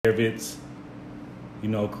if it's,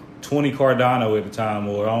 20 Cardano at the time,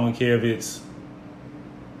 or I don't care if it's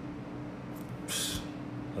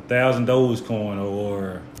 1,000 Dogecoin,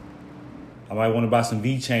 or I might want to buy some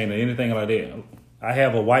VeChain or anything like that. I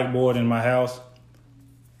have a whiteboard in my house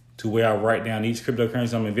to where I write down each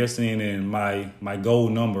cryptocurrency I'm investing in and my goal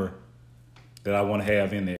number that I want to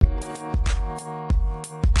have in there.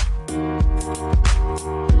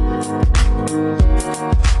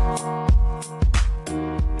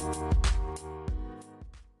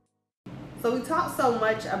 So we talk so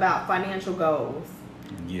much about financial goals.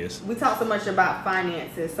 Yes. We talk so much about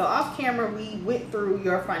finances. So off camera, we went through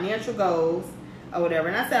your financial goals or whatever.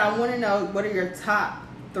 And I said, I want to know, what are your top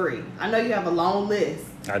 3? I know you have a long list.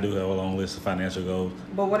 I do have a long list of financial goals.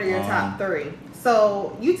 But what are your top 3?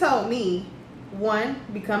 So you told me, 1,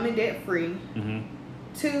 becoming debt free. Mm-hmm.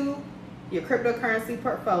 2, your cryptocurrency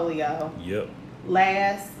portfolio. Yep.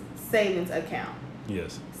 Last, savings account.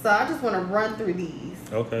 Yes. So I just want to run through these.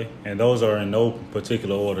 Okay. And those are in no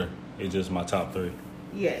particular order. It's just my top 3.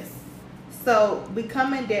 Yes. So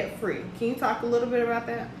becoming debt free. Can you talk a little bit about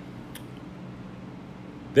that?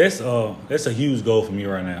 That's a huge goal for me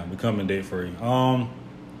right now, becoming debt free.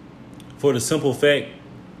 For the simple fact,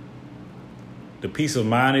 the peace of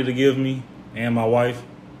mind it'll give me and my wife,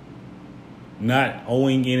 not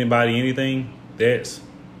owing anybody anything,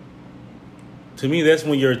 to me, that's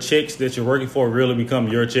when your checks that you're working for really become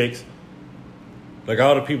your checks. Like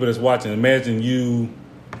all the people that's watching, imagine you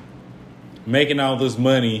making all this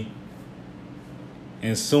money,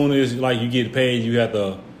 and soon as you get paid, you have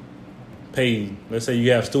to pay. Let's say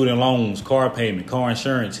you have student loans, car payment, car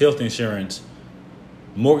insurance, health insurance,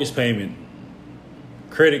 mortgage payment,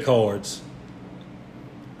 credit cards.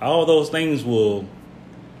 All those things will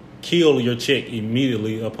kill your check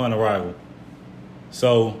immediately upon arrival.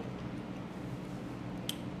 So,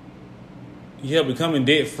 yeah, becoming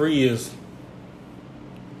debt free is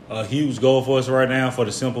a huge goal for us right now, for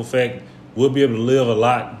the simple fact we'll be able to live a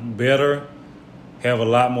lot better, have a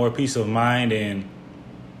lot more peace of mind, and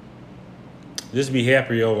just be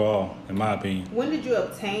happier overall, in my opinion. When did you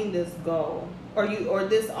obtain this goal? Or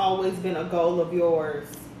this always been a goal of yours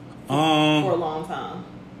for a long time?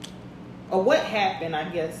 Or what happened, I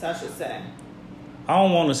guess I should say. I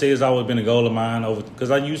don't want to say it's always been a goal of mine,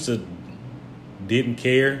 because I used to didn't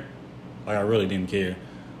care. Like, I really didn't care.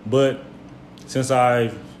 But since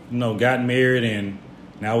I've gotten married, and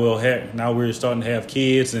now we're starting to have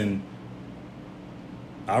kids, and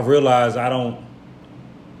I realized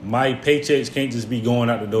my paychecks can't just be going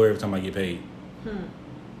out the door every time I get paid.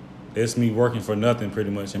 That's me working for nothing,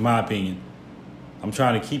 pretty much, in my opinion. I'm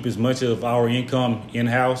trying to keep as much of our income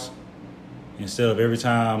in-house instead of every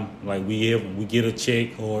time we get a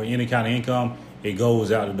check or any kind of income, it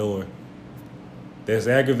goes out the door. That's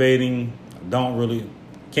aggravating.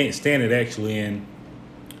 Can't stand it, actually, and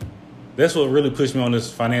that's what really pushed me on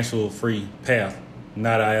this financial free path.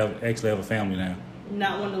 Now that I actually have a family now.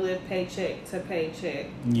 Not want to live paycheck to paycheck.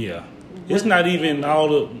 Yeah. It's not even all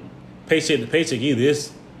the paycheck to paycheck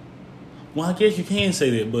either. Well, I guess you can say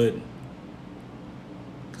that, but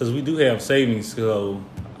because we do have savings, so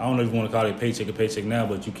I don't know if you want to call it paycheck to paycheck now,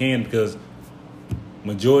 but you can, because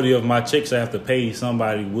majority of my checks I have to pay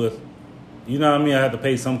somebody with. You know what I mean? I have to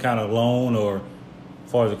pay some kind of loan, or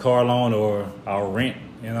as far as a car loan, or our rent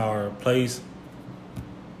in our place,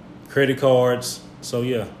 credit cards. So,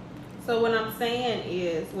 yeah. So what I'm saying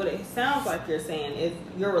is, what it sounds like you're saying is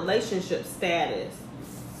your relationship status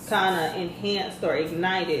kind of enhanced or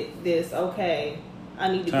ignited this, okay,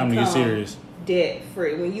 I need to become get serious, debt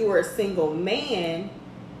free. When you were a single man,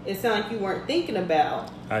 it sounded like you weren't thinking about.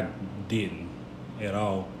 I didn't at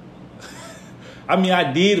all. I mean,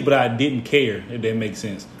 I did, but I didn't care, if that makes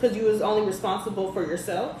sense. Because you was only responsible for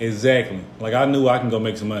yourself? Exactly. Like, I knew I can go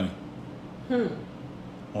make some money.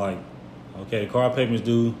 Like, okay, car payments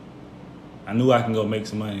due. I knew I can go make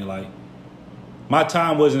some money. Like, my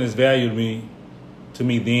time wasn't as valuable to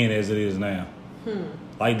me then as it is now.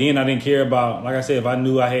 Like, then I didn't care about, like I said, if I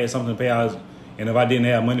knew I had something to pay out, and if I didn't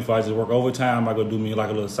have money for it, I just work overtime. I go do me like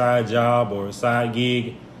a little side job or a side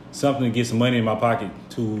gig, something to get some money in my pocket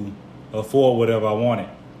to afford whatever I wanted.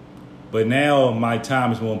 But now my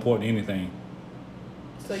time is more important than anything.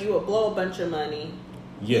 So you would blow a bunch of money.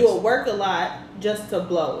 Yes. You would work a lot just to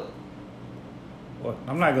blow it. Well,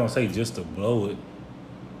 I'm not going to say just to blow it.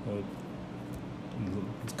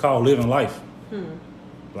 It's called living life.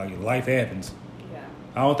 Like, life happens. Yeah.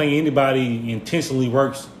 I don't think anybody intentionally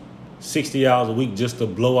works 60 hours a week just to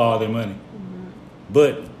blow all their money.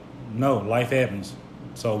 But no, life happens.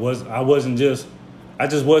 So I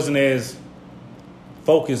just wasn't as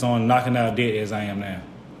focused on knocking out debt as I am now.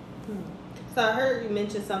 So I heard you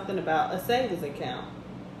mention something about a savings account.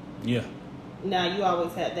 Yeah. Now you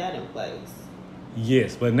always had that in place.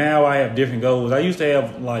 Yes, but now I have different goals. I used to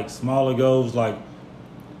have like smaller goals, like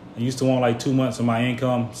I used to want like 2 months of my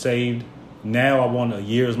income saved. Now I want a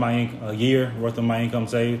year worth of my income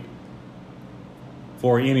saved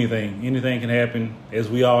for anything. Anything can happen. As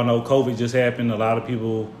we all know, COVID just happened. A lot of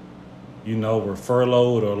people, were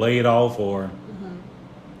furloughed or laid off or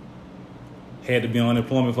had to be on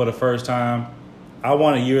unemployment for the first time. I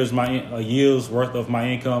want a year's worth of my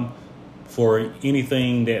income for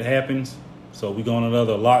anything that happens. So we go on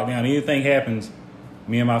another lockdown. Anything happens,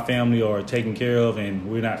 me and my family are taken care of, and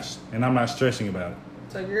I'm not stressing about it.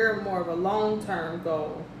 So you're more of a long-term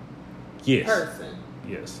goal person.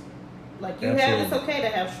 Yes. Like it's okay to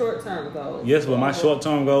have short-term goals. Yes, but my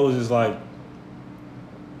short-term goals is like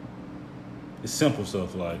it's simple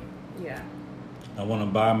stuff like I want to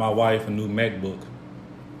buy my wife a new MacBook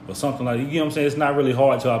or something like that. You know what I'm saying? It's not really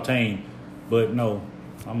hard to obtain, but no,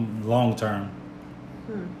 I'm long-term.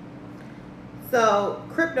 So,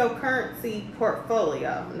 cryptocurrency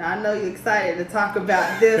portfolio. Now, I know you're excited to talk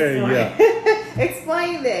about this one. Yeah.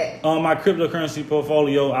 Explain that. My cryptocurrency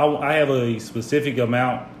portfolio, I have a specific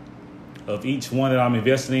amount of each one that I'm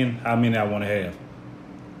investing in, how many I want to have.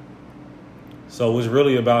 So, it's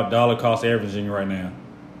really about dollar cost averaging right now.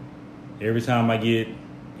 Every time I get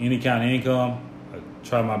any kind of income, I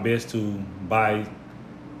try my best to buy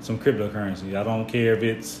some cryptocurrency. I don't care if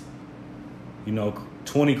it's,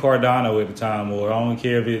 20 Cardano at the time, or I don't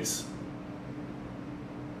care if it's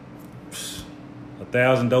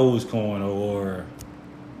 1,000 Dogecoin, or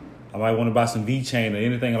I might want to buy some VeChain or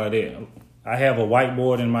anything like that. I have a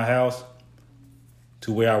whiteboard in my house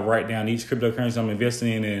to where I write down each cryptocurrency I'm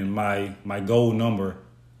investing in and my goal number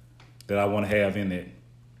that I want to have in it,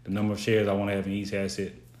 the number of shares I want to have in each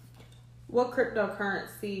asset. What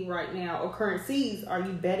cryptocurrency right now, or currencies, are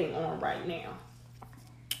you betting on right now,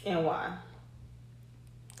 and why?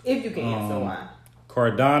 If you can answer why.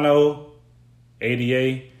 Cardano,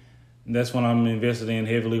 ADA, that's what I'm invested in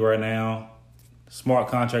heavily right now. Smart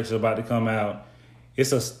contracts are about to come out.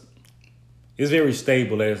 It's very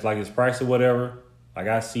stable. It's like its price or whatever. Like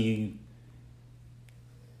I see,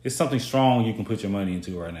 it's something strong you can put your money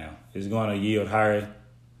into right now. It's going to yield high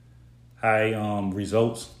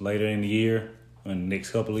results later in the year, in the next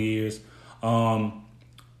couple of years.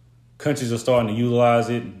 Countries are starting to utilize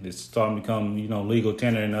it. It's starting to become, legal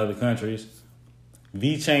tender in other countries.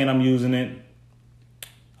 VeChain, I'm using it.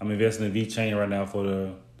 I'm investing in VeChain right now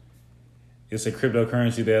it's a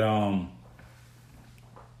cryptocurrency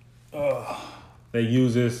that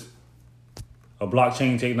uses a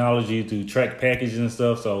blockchain technology to track packages and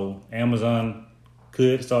stuff. So Amazon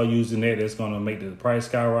could start using that. That's going to make the price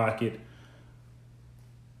skyrocket.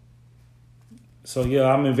 So,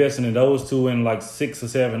 yeah, I'm investing in those two and like 6 or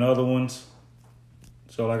 7 other ones.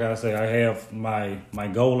 So, like I say, I have my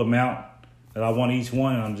goal amount that I want each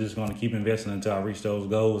one, and I'm just going to keep investing until I reach those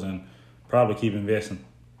goals and probably keep investing.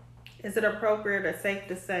 Is it appropriate or safe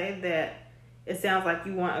to say that it sounds like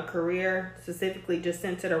you want a career specifically just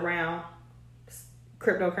centered around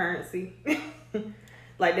cryptocurrency?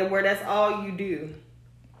 Like where that's all you do?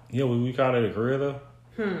 Yeah, we call it a career, though?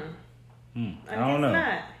 I don't know.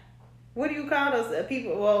 Not. What do you call those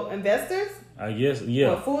people? Well, investors? I guess, yeah.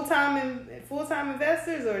 Well, full-time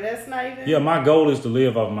investors, or that's not even? Yeah, my goal is to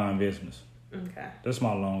live off my investments. Okay. That's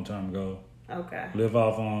my long-term goal. Okay. Live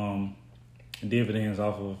off dividends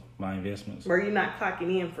off of my investments. Where you're not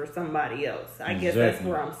clocking in for somebody else. I guess that's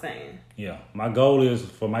what I'm saying. Yeah. My goal is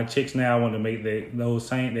for my chicks now, I want to make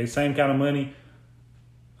that same kind of money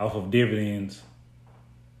off of dividends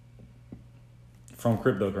from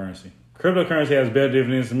cryptocurrency. Cryptocurrency has better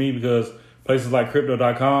dividends to me because places like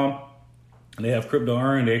Crypto.com, they have crypto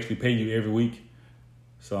earn. They actually pay you every week.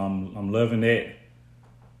 So I'm loving that.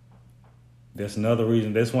 That's another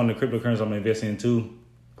reason. That's one of the cryptocurrencies I'm investing in too.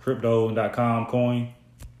 Crypto.com coin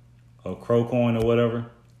or Crow coin or whatever.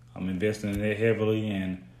 I'm investing in that heavily.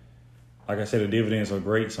 And like I said, the dividends are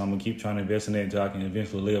great. So I'm going to keep trying to invest in that until I can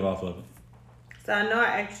eventually live off of it. So I know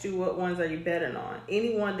I asked you what ones are you betting on.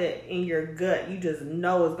 Anyone that in your gut you just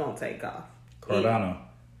know is going to take off. Cardano.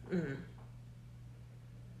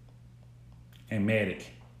 And Matic.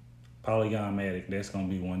 Polygon Matic. That's going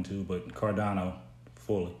to be one too. But Cardano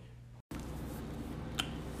fully.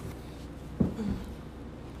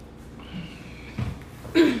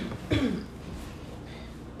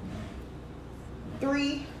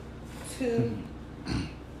 Three, two,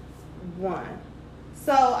 one.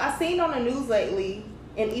 So I seen on the news lately,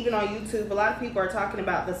 and even on YouTube, a lot of people are talking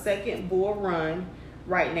about the second bull run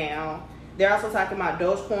right now. They're also talking about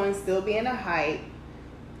Dogecoin still being a hype.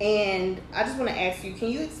 And I just want to ask you, can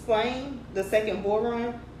you explain the second bull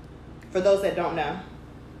run for those that don't know?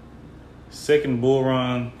 Second bull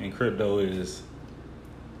run in crypto is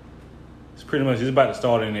it's pretty much it's about to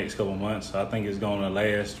start in the next couple of months. I think it's going to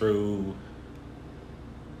last through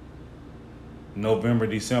November,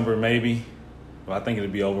 December, maybe. Well, I think it'll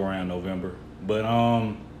be over around November. But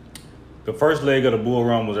the first leg of the bull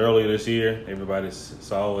run was earlier this year. Everybody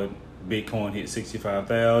saw it. Bitcoin hit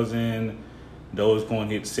 65,000. Dogecoin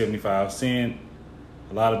hit 75 cents.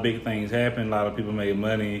 A lot of big things happened. A lot of people made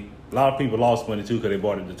money. A lot of people lost money too because they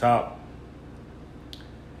bought at the top.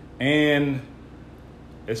 And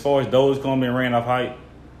as far as Dogecoin being ran off hype,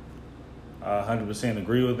 I 100%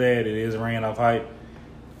 agree with that. It is ran off hype.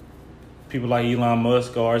 People like Elon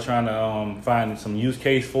Musk are trying to find some use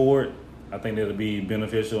case for it. I think that'll be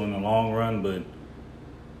beneficial in the long run. But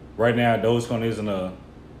right now, Dogecoin isn't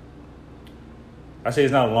I say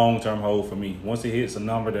it's not a long-term hold for me. Once it hits a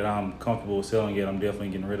number that I'm comfortable with selling it, I'm definitely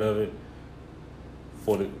getting rid of it.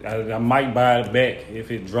 I might buy it back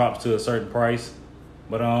if it drops to a certain price.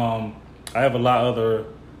 But I have a lot of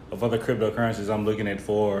other cryptocurrencies I'm looking at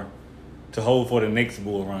to hold for the next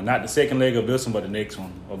bull run. Not the second leg of this one, but the next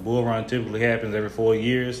one. A bull run typically happens every 4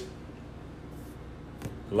 years.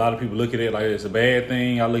 A lot of people look at it like it's a bad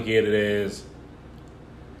thing. I look at it as,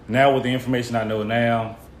 now with the information I know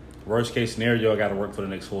now, worst case scenario, I got to work for the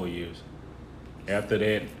next 4 years. After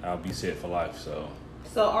that, I'll be set for life. So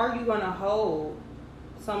are you going to hold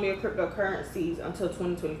some of your cryptocurrencies until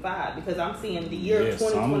 2025? Because I'm seeing the year of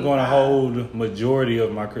 2025. I'm going to hold majority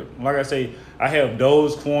of my crypto. Like I say, I have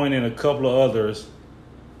Dogecoin and a couple of others.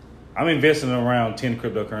 I'm investing in around 10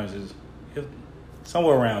 cryptocurrencies.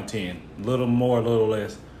 Somewhere around 10. A little more, a little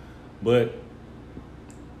less. But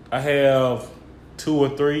I have 2 or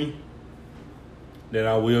 3 that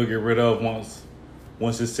I will get rid of once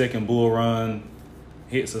the second bull run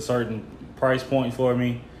hits a certain price point for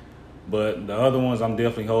me. But the other ones I'm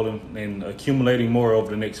definitely holding and accumulating more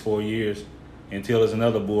over the next 4 years until there's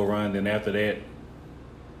another bull run. Then after that,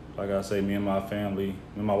 like I say, me and my family, me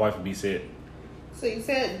and my wife will be set. So you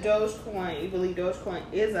said Dogecoin, you believe Dogecoin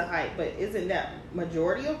is a hype, but isn't that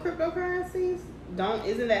majority of cryptocurrencies?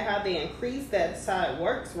 Isn't that how they increase? That's how it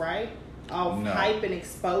works, right? All hype and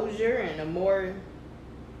exposure and a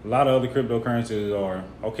lot of other cryptocurrencies are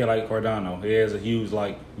okay, like Cardano. It has a huge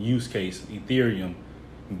use case. Ethereum,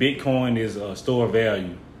 Bitcoin is a store of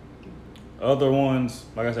value. Other ones,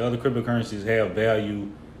 like I said, other cryptocurrencies have value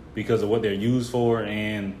because of what they're used for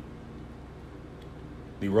and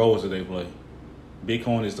the roles that they play.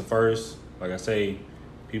 Bitcoin is the first. Like I say,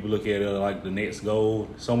 people look at it like the next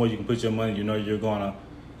gold. Somewhere you can put your money, you know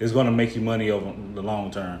it's gonna make you money over the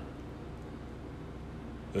long term.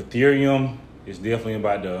 Ethereum is definitely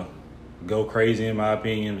about to go crazy in my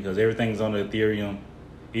opinion because everything's on the Ethereum.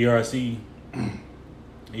 ERC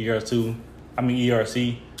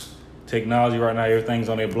technology right now, everything's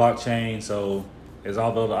on their blockchain. So as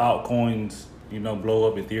all the other altcoins, blow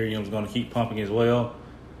up, Ethereum's gonna keep pumping as well.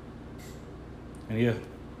 And yeah.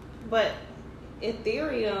 But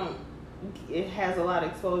Ethereum, it has a lot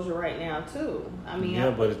of exposure right now too.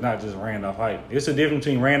 But it's not just ran off hype. It's a difference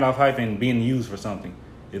between ran off hype and being used for something.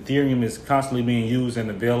 Ethereum is constantly being used and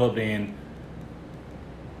developed and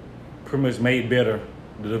pretty much made better.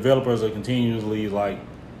 The developers are continuously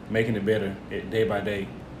making it better day by day.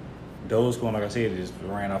 Dogecoin, like I said, just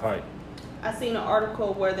ran off hype. I seen an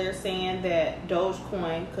article where they're saying that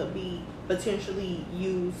Dogecoin could be potentially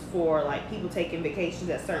used for people taking vacations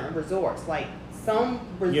at certain resorts, some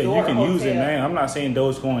resort. Yeah, you can hotel. use it now. I'm not saying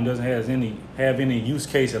Dogecoin doesn't have any use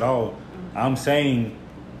case at all. Mm-hmm. I'm saying,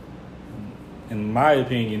 in my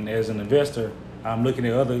opinion, as an investor, I'm looking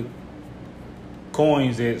at other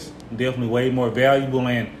coins that's definitely way more valuable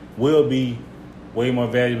and will be way more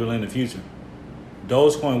valuable in the future.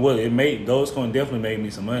 Dogecoin definitely made me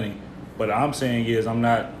some money, but I'm saying is I'm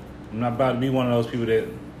not about to be one of those people that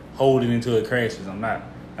hold it until it crashes. I'm not.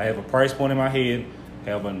 I have a price point in my head,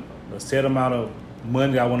 have a set amount of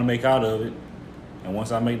money I want to make out of it, and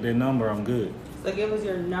once I make that number, I'm good. So give us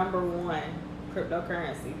your number one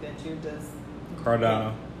cryptocurrency that you just...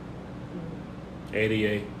 Cardano.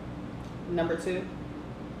 ADA. Number 2?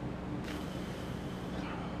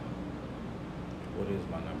 What is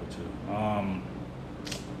my number 2?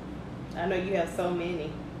 I know you have so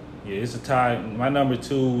many. Yeah, it's a tie. My number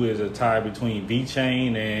 2 is a tie between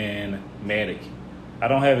VeChain and Matic. I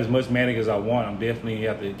don't have as much Matic as I want. I'm definitely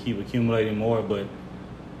have to keep accumulating more, but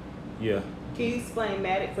yeah. Can you explain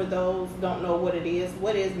Matic for those who don't know what it is?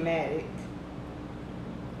 What is Matic?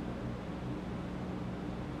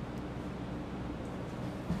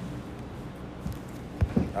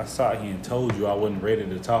 I sat here and told you I wasn't ready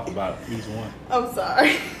to talk about each one. I'm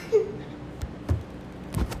sorry.